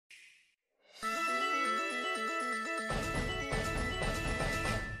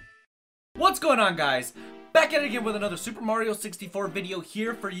What's going on, guys? Back at it again with another Super Mario 64 video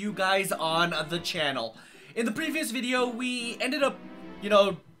here for you guys on the channel. In the previous video, we ended up,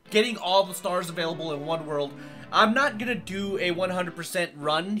 getting all the stars available in one world. I'm not gonna do a 100%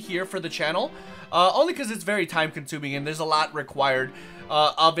 run here for the channel, only because it's very time consuming and there's a lot required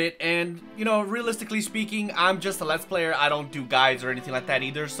of it. And, realistically speaking, I'm just a Let's Player. I don't do guides or anything like that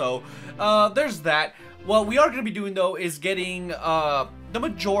either, so there's that. What we are going to be doing, though, is getting the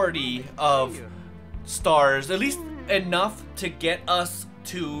majority of stars, at least enough to get us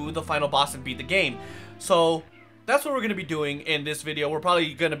to the final boss and beat the game. So that's what we're going to be doing in this video. We're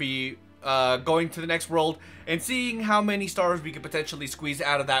probably going to be going to the next world and seeing how many stars we could potentially squeeze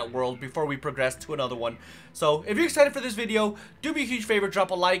out of that world before we progress to another one. So if you're excited for this video, do me a huge favor,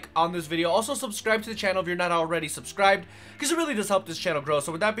 drop a like on this video. Also subscribe to the channel if you're not already subscribed, because it really does help this channel grow.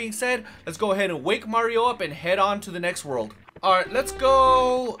 So with that being said, let's go ahead and wake Mario up and head on to the next world. Alright, let's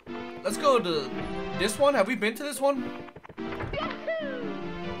go to this one. Have we been to this one?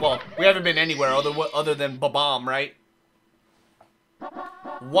 Well, we haven't been anywhere other than Babam, right?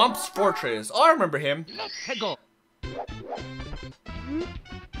 WHOMP's Fortress. Oh, I remember him.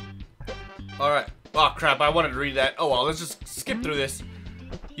 Alright. Oh, crap. I wanted to read that. Oh, well. Let's just skip through this.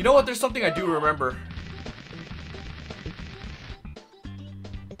 You know what? There's something I do remember.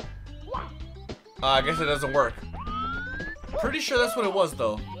 I guess it doesn't work. Pretty sure that's what it was,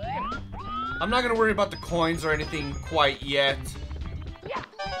 though. I'm not going to worry about the coins or anything quite yet.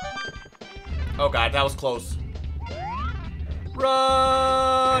 Oh, God. That was close.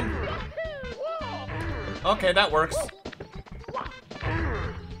 Run! Okay, that works.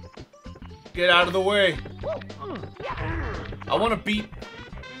 Get out of the way. I want to beat...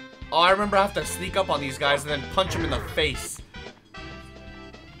 Oh, I remember I have to sneak up on these guys and then punch them in the face.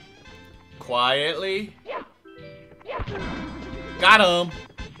 Quietly. Got him.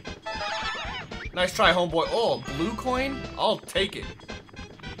 Nice try, homeboy. Oh, a blue coin? I'll take it.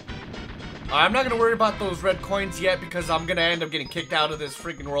 I'm not going to worry about those red coins yet because I'm going to end up getting kicked out of this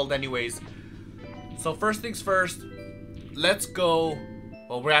freaking world anyways. So first things first, let's go.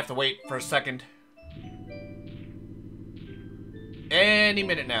 Well, we have to wait for a second. Any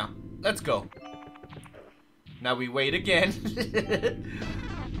minute now. Let's go. Now we wait again.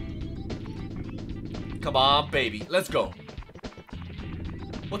 Come on, baby. Let's go.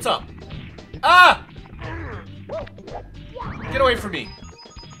 What's up? Ah! Get away from me.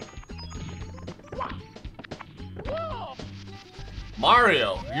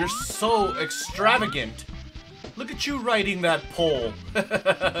 Mario, you're so extravagant. Look at you riding that pole. And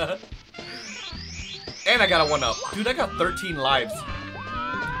I got a 1-up. Dude, I got 13 lives.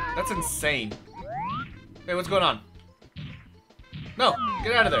 That's insane. Hey, what's going on? No,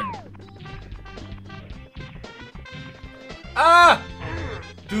 get out of there. Ah!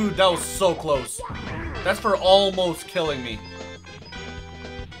 Dude, that was so close. That's for almost killing me.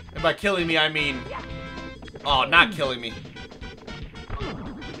 And by killing me, I mean... Oh, not killing me.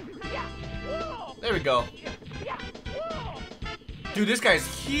 There we go. Dude, this guy's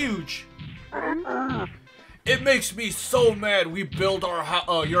huge. It makes me so mad. We build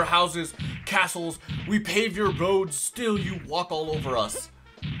our your houses, castles. We pave your roads. Still, you walk all over us.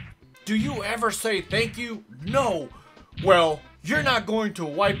 Do you ever say thank you? No. Well, you're not going to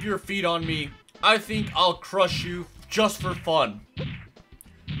wipe your feet on me. I think I'll crush you just for fun.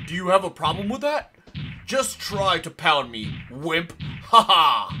 Do you have a problem with that? Just try to pound me, wimp.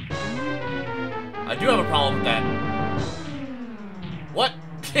 Haha. I do have a problem with that. What?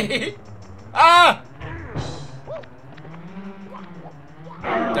 Ah!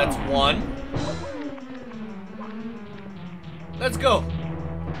 That's one. Let's go.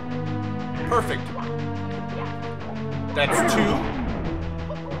 Perfect. That's two.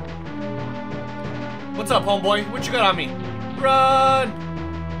 What's up, homeboy? What you got on me? Run!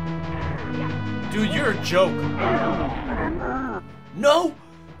 Dude, you're a joke. No!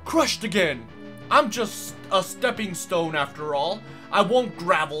 Crushed again. I'm just a stepping stone after all. I won't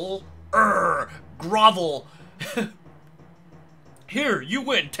grovel. Here, you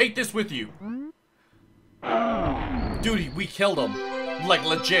win. Take this with you. Dude, we killed him. Like,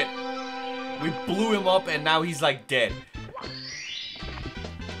 legit. We blew him up and now he's like dead.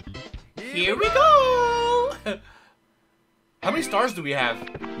 Here we go! How many stars do we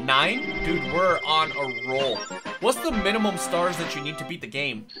have? 9? Dude, we're on a roll. What's the minimum stars that you need to beat the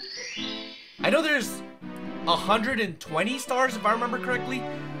game? I know there's 120 stars, if I remember correctly.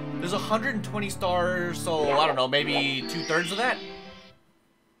 There's 120 stars, so I don't know, maybe 2/3 of that?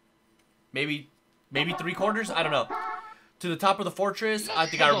 Maybe 3/4? I don't know. To the top of the fortress. I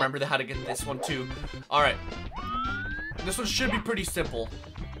think I remember how to get this one too. Alright. This one should be pretty simple.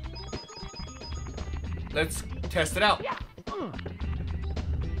 Let's test it out.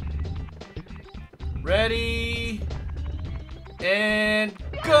 Ready? And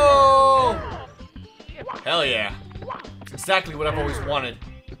go! Hell yeah. It's exactly what I've always wanted.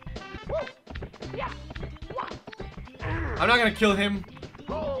 I'm not gonna kill him.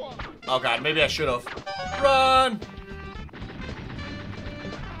 Oh god, maybe I should've. Run!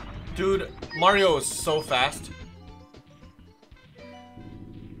 Dude, Mario is so fast.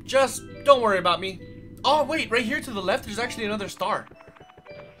 Just don't worry about me. Oh wait, right here to the left there's actually another star.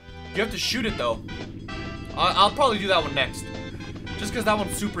 You have to shoot it though. I'll probably do that one next. Just because that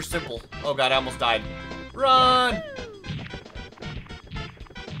one's super simple. Oh god, I almost died. Run!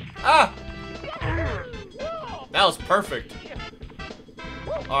 Ah! That was perfect.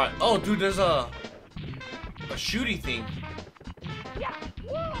 Alright. Oh, dude, there's a shooting thing.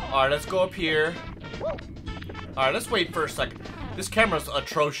 Alright, let's go up here. Alright, let's wait for a second. This camera's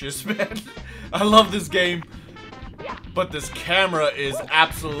atrocious, man. I love this game. But this camera is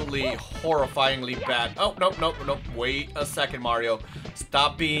absolutely horrifyingly bad. Oh, nope, nope, nope. Wait a second, Mario.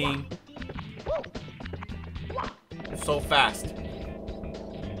 Stop being so fast.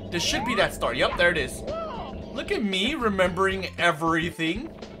 This should be that star. Yep, there it is. Look at me remembering everything.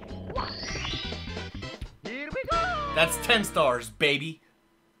 Here we go. That's 10 stars, baby.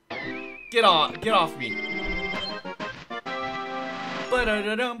 Get off me.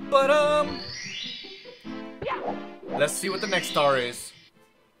 Ba-da-da-dum, ba-dum. Let's see what the next star is.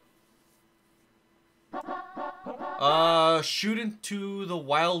 Shoot into the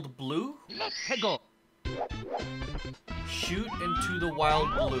wild blue? Let's go. Shoot into the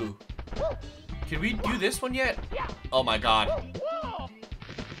wild blue. Can we do this one yet? Oh my god.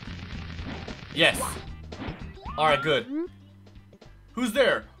 Yes. Alright, good. Who's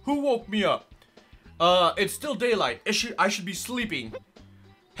there? Who woke me up? It's still daylight. I should be sleeping.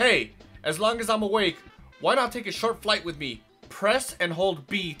 Hey, as long as I'm awake, why not take a short flight with me? Press and hold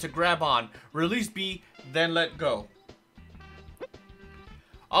B to grab on. Release B, then let go.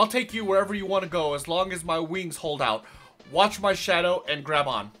 I'll take you wherever you want to go as long as my wings hold out. Watch my shadow and grab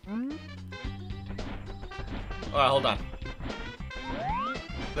on. Alright, hold on.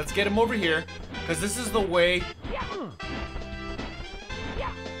 Let's get him over here, because this is the way.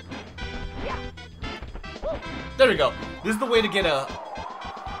 There we go. This is the way to get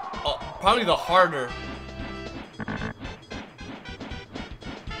probably the harder.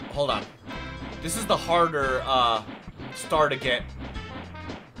 Hold on. This is the harder star to get.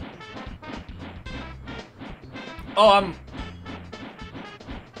 Oh, I'm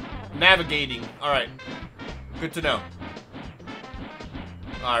navigating. Alright. Good to know.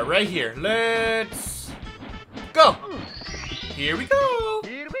 Alright, right here. Let's go. Here we go.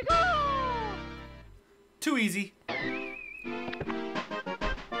 Here we go. Too easy.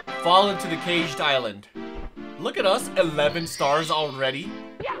 Fall into the caged island. Look at us, 11 stars already.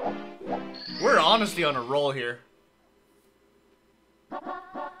 We're honestly on a roll here.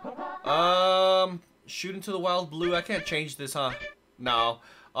 Shoot into the wild blue. I can't change this, huh? No.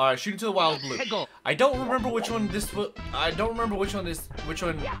 Alright, shoot into the wild blue. I don't remember which one this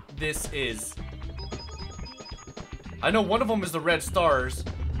is. I know one of them is the red stars.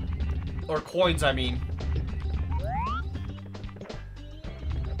 Or coins, I mean.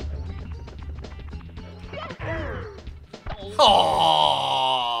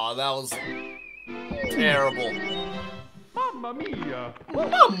 Oh, that was terrible. Mamma mia.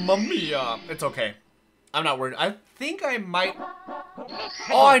 Mamma mia. It's okay. I'm not worried. I think I might.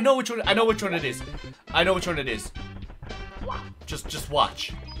 Oh, I know which one. I know which one it is. I know which one it is. Just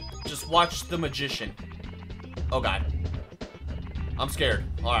watch. Just watch the magician. Oh god. I'm scared.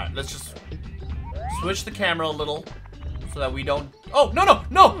 All right, let's just switch the camera a little so that we don't. Oh no no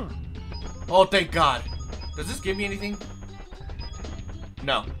no! Oh thank God. Does this give me anything?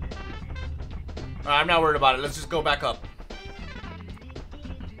 No. All right, I'm not worried about it. Let's just go back up.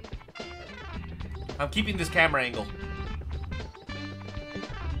 I'm keeping this camera angle.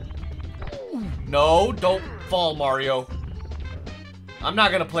 No, don't fall, Mario. I'm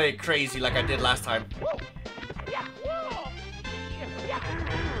not gonna play it crazy like I did last time.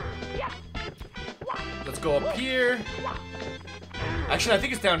 Let's go up here. Actually, I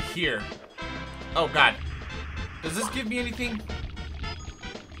think it's down here. Oh, God. Does this give me anything?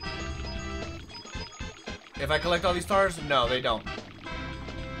 If I collect all these stars? No, they don't.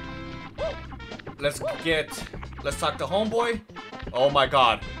 Let's talk to homeboy. Oh my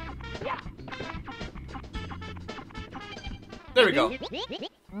god. There we go.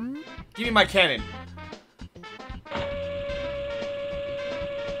 Give me my cannon.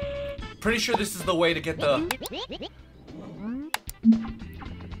 Pretty sure this is the way to get the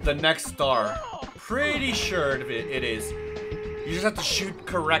next star. pretty sure it is. You just have to shoot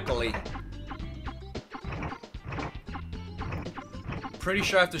correctly. Pretty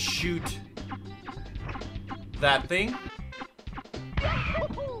sure I have to shoot that thing.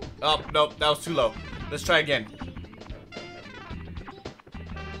 Oh, nope, that was too low. Let's try again.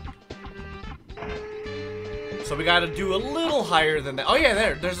 So we gotta do a little higher than that. Oh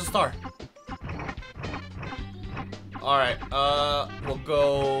yeah, there's a star. Alright, we'll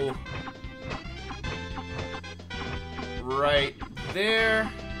go right there.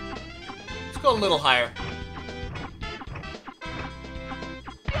 Let's go a little higher.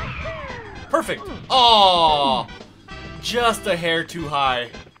 Perfect. Oh, just a hair too high.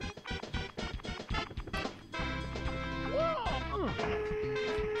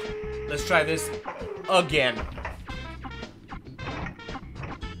 Let's try this again.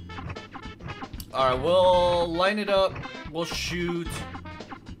 Alright, we'll line it up. We'll shoot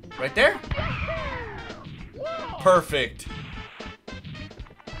right there. Perfect.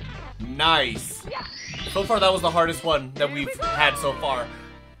 Nice. So far, that was the hardest one that we've had so far.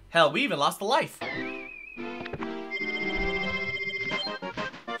 Hell, we even lost a life.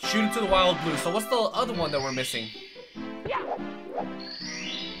 Shoot into the wild blue. So what's the other one that we're missing?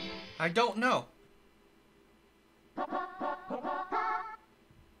 I don't know.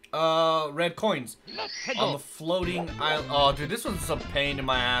 Red coins. On the floating island. Oh, dude, this one's a pain in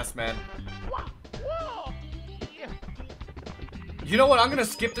my ass, man. You know what? I'm gonna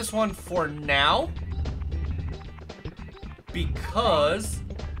skip this one for now. Because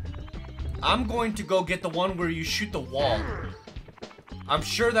I'm going to go get the one where you shoot the wall. I'm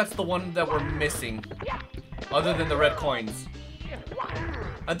sure that's the one that we're missing. Other than the red coins.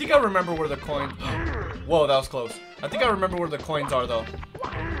 I think I remember where the coins... Whoa, that was close. I think I remember where the coins are, though.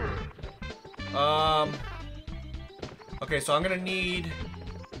 Okay, so I'm gonna need...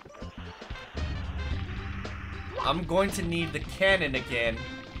 I'm going to need the cannon again.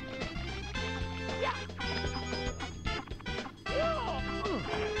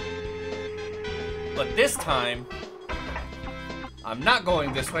 But this time, I'm not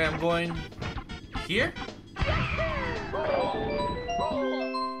going this way. I'm going here.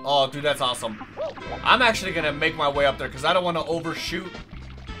 Oh, dude, that's awesome. I'm actually gonna make my way up there because I don't want to overshoot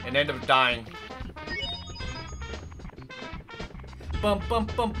and end up dying. Bump,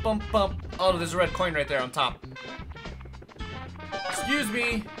 bump, bump, bump, bump. Oh, there's a red coin right there on top. Excuse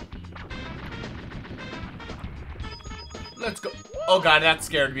me. Let's go. Oh god, that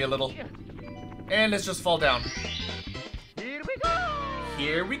scared me a little. And let's just fall down. Here we go.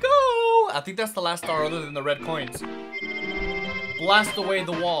 Here we go. I think that's the last star other than the red coins. Blast away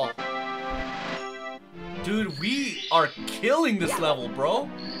the wall. Dude, we are killing this level, bro.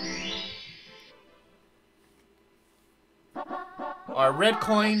 Our red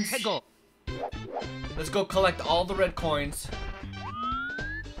coins. Let's go collect all the red coins.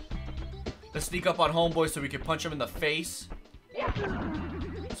 Let's sneak up on Homeboy so we can punch him in the face.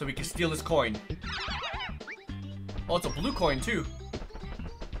 So we can steal his coin. Oh, it's a blue coin too.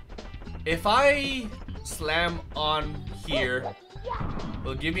 If I slam on here,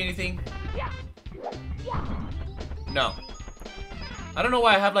 will it give me anything? No. I don't know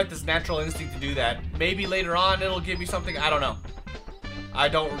why I have like this natural instinct to do that. Maybe later on it'll give me something. I don't know. I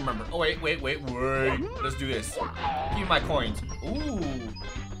don't remember. Oh, wait. Let's do this. Give me my coins. Ooh.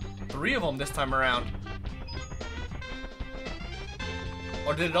 3 of them this time around.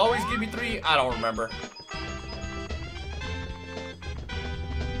 Or did it always give me 3? I don't remember.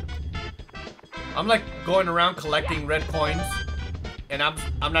 I'm like going around collecting red coins. And I'm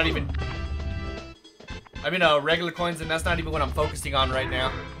not even... I mean regular coins, and that's not even what I'm focusing on right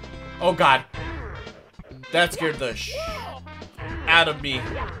now. Oh god. That scared the out of me.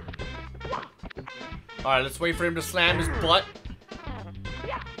 Alright, let's wait for him to slam his butt.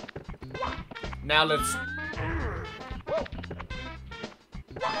 Now let's...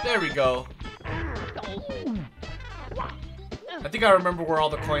 There we go. I think I remember where all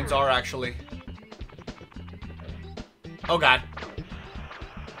the coins are, actually. Oh god.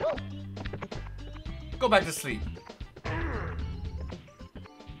 Go back to sleep.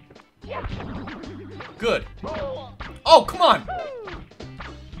 Good. Oh, come on!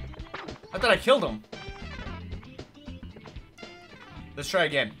 I thought I killed him. Let's try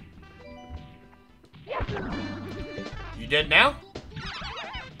again. You dead now?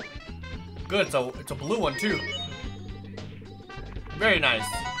 Good, so it's a blue one too. Very nice.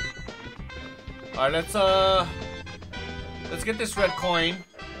 Alright, let's get this red coin.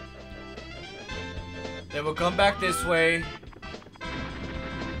 Then we'll come back this way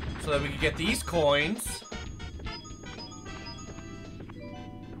so that we can get these coins.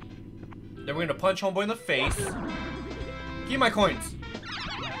 Then Then we're gonna punch homeboy in the face. Give me my coins.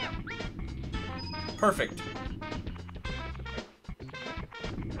 Perfect.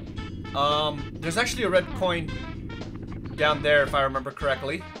 There's actually a red coin down there if I remember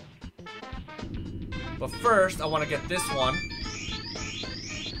correctly. But first, I want to get this one.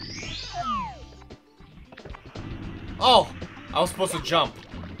 Oh! I was supposed to jump.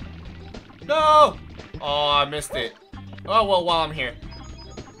 No! Oh, I missed it. Oh, well, while I'm here.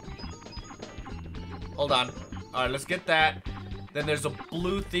 Hold on. Alright, let's get that. Then there's a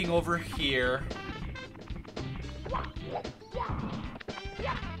blue thing over here.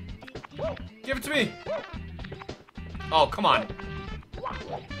 Give it to me! Oh, come on.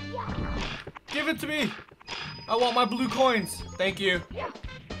 Give it to me! I want my blue coins. Thank you.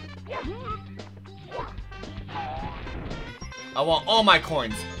 I want all my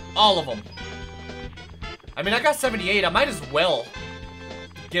coins. All of them. I mean, I got 78. I might as well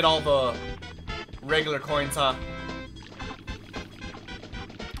get all the regular coins, huh?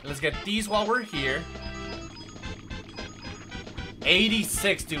 Let's get these while we're here.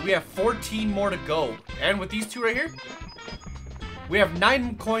 86, dude. We have 14 more to go. And with these two right here, we have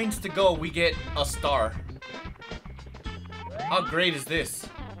 9 coins to go. We get a star. How great is this?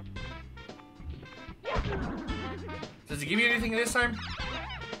 Does it give you anything this time?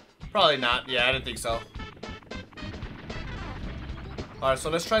 Probably not. Yeah, I didn't think so. Alright,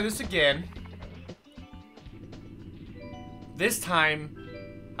 so let's try this again. This time,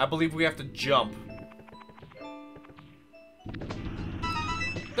 I believe we have to jump.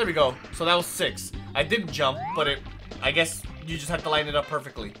 There we go. So that was 6. I didn't jump, but I guess you just have to line it up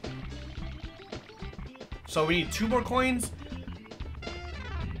perfectly. So we need 2 more coins.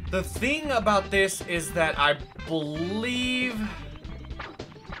 The thing about this is that I believe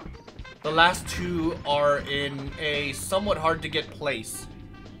the last 2 are in a somewhat hard to get place.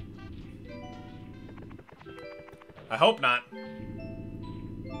 I hope not.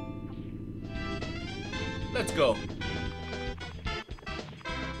 Let's go.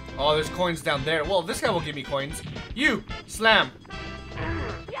 Oh, there's coins down there. Well, this guy will give me coins. You! Slam!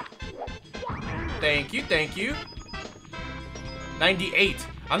 Thank you, thank you. 98.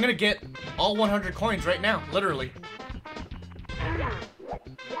 I'm gonna get all 100 coins right now, literally.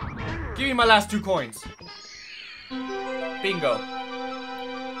 Give me my last 2 coins. Bingo.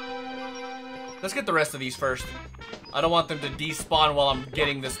 Let's get the rest of these first. I don't want them to despawn while I'm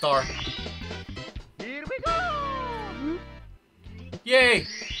getting the star. Here we go! Yay!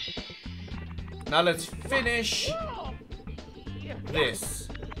 Now let's finish this.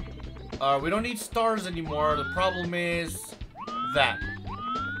 We don't need stars anymore. The problem is that.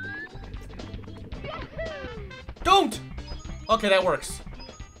 Don't! Okay, that works.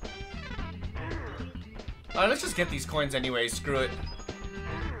 Alright, let's just get these coins anyway. Screw it.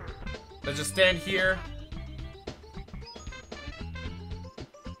 Let's just stand here.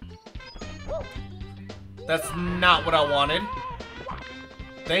 That's not what I wanted.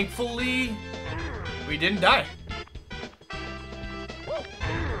 Thankfully, we didn't die.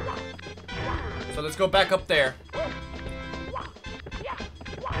 So let's go back up there.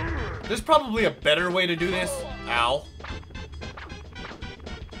 There's probably a better way to do this. Ow.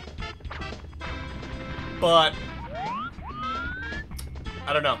 But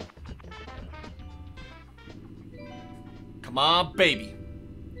I don't know. Come on, baby.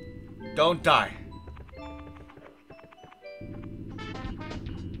 Don't die.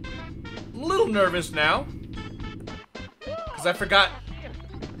 I'm a little nervous now. Because I forgot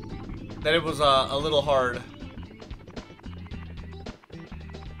that it was a little hard.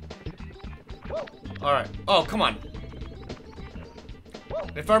 Alright. Oh, come on.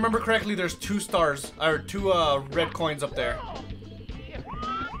 If I remember correctly, there's 2 stars, or 2 red coins up there.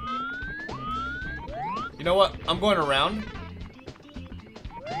 You know what? I'm going around.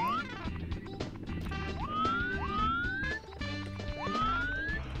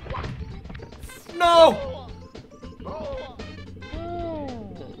 No!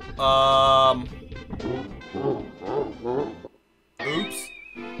 Oops.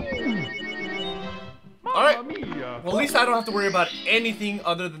 Alright. Well, at least I don't have to worry about anything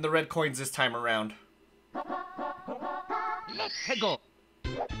other than the red coins this time around. Let's go!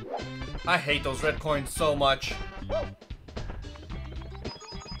 I hate those red coins so much.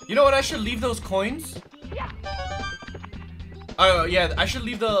 You know what? I should leave those coins. Oh, yeah, I should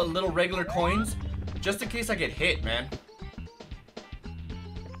leave the little regular coins just in case I get hit, man.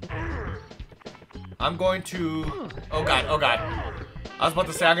 I'm going to... Oh, God. Oh, God. I was about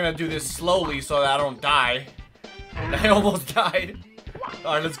to say I'm going to do this slowly so that I don't die. I almost died.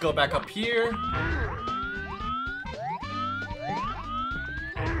 Alright, let's go back up here.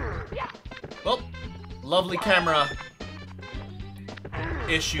 Lovely camera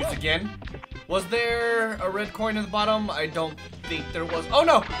issues again. Was there a red coin in the bottom? I don't think there was. Oh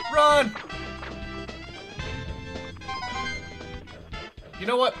no! Run! You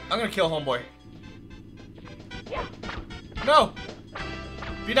know what? I'm gonna kill homeboy. No!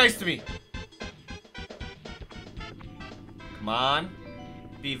 Be nice to me. Come on.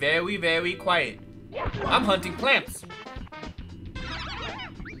 Be very, very quiet. I'm hunting plants.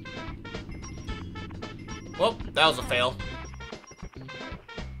 Well, that was a fail.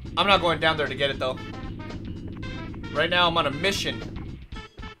 I'm not going down there to get it though. Right now I'm on a mission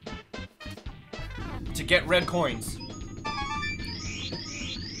to get red coins.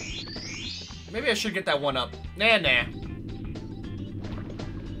 Maybe I should get that one up. Nah.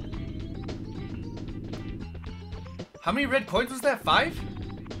 How many red coins was that? 5?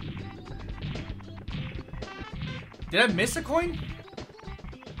 Did I miss a coin?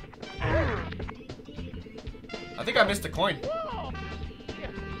 I think I missed a coin.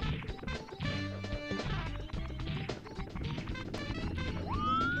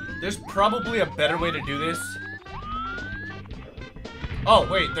 There's probably a better way to do this.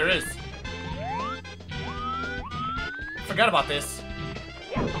 Oh, wait, there is. Forgot about this.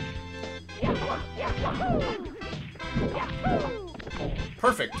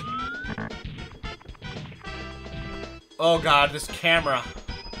 Perfect. Oh god, this camera.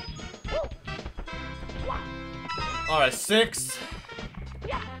 Alright, 6.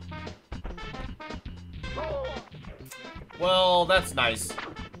 Well, that's nice.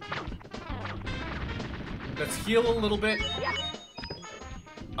 Let's heal a little bit.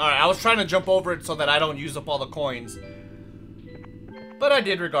 Alright, I was trying to jump over it so that I don't use up all the coins. But I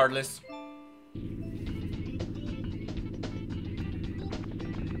did regardless.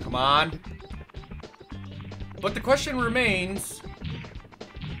 Come on. But the question remains,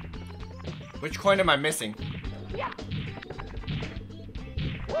 which coin am I missing?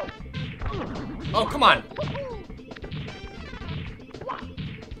 Oh, come on.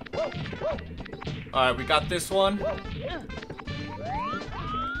 Alright, we got this one.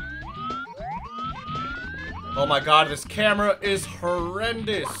 Oh my god, this camera is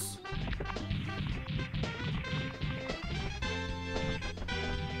horrendous.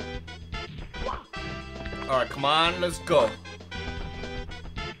 Alright, come on, let's go.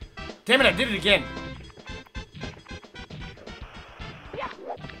 Damn it, I did it again.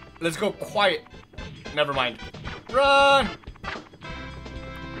 Let's go quiet. Never mind. Run!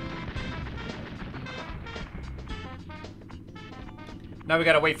 Now we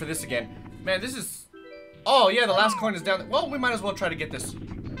gotta wait for this again. Man, this is... Oh, yeah, the last coin is down. Well, we might as well try to get this.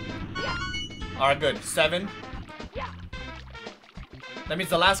 Alright, good. 7. That means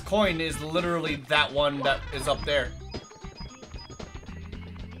the last coin is literally that one that is up there.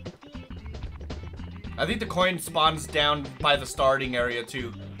 I think the coin spawns down by the starting area,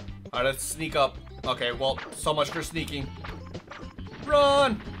 too. Alright, let's sneak up. Okay, well, so much for sneaking.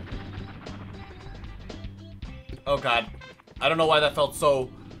 Run! Oh, God. I don't know why that felt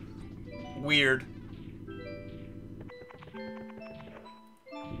so weird.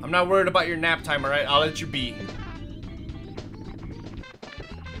 I'm not worried about your nap time, alright? I'll let you be.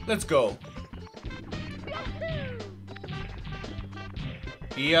 Let's go.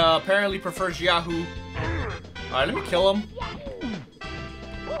 He apparently prefers Yahoo. Alright, let me kill him.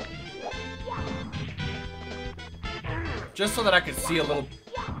 Just so that I could see a little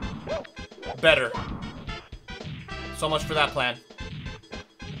better. So much for that plan.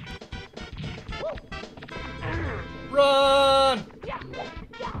 Run!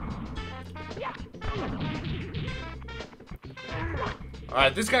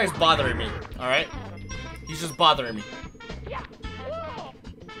 Alright, this guy's bothering me. Alright? He's just bothering me.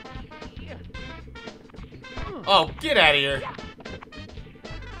 Oh, get out of here.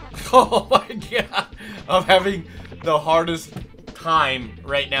 Oh my god. I'm having the hardest time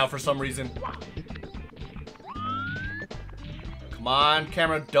right now for some reason. Come on,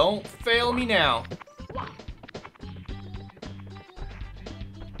 camera, don't fail me now.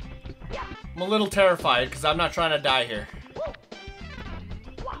 I'm a little terrified because I'm not trying to die here.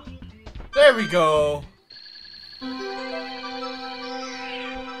 There we go. You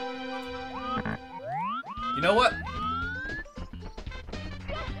know what?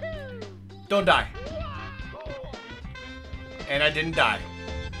 Don't die. And I didn't die.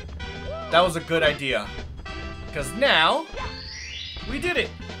 That was a good idea. Because now, we did it.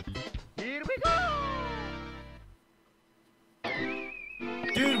 Here we go.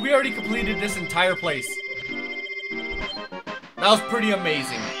 Dude, we already completed this entire place. That was pretty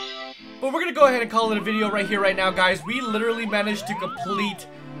amazing. But we're gonna go ahead and call it a video right here, right now, guys. We literally managed to complete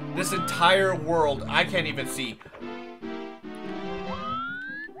This entire world. I can't even see.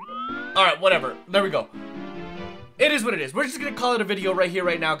 Alright, whatever. There we go. It is what it is. We're just gonna call it a video right here,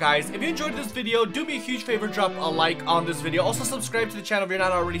 right now, guys. If you enjoyed this video, do me a huge favor, drop a like on this video. Also, subscribe to the channel if you're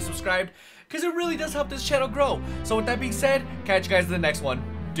not already subscribed, because it really does help this channel grow. So with that being said, catch you guys in the next one.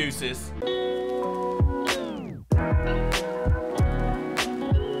 Deuces.